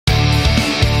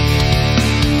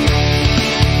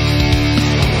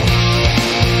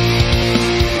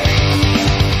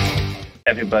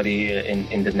everybody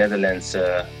in the Netherlands,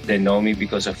 they know me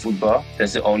because of football.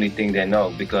 That's the only thing they know,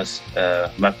 because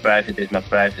my private is my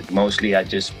private. Mostly I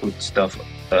just put stuff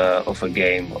of a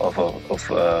game,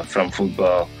 from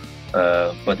football,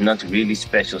 but not really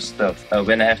special stuff.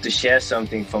 When I have to share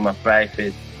something from my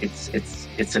private,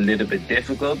 it's a little bit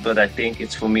difficult, but I think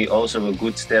it's for me also a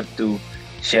good step to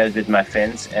share it with my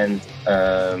fans and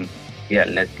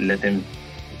let them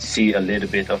see a little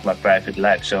bit of my private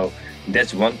life. So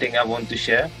that's one thing I want to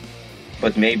share,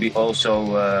 but maybe also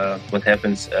what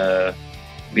happens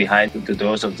behind the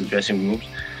doors of the dressing rooms,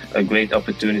 a great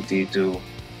opportunity to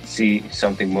see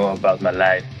something more about my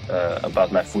life,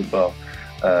 about my football,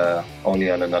 only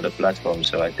on another platform.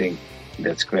 So I think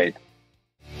that's great.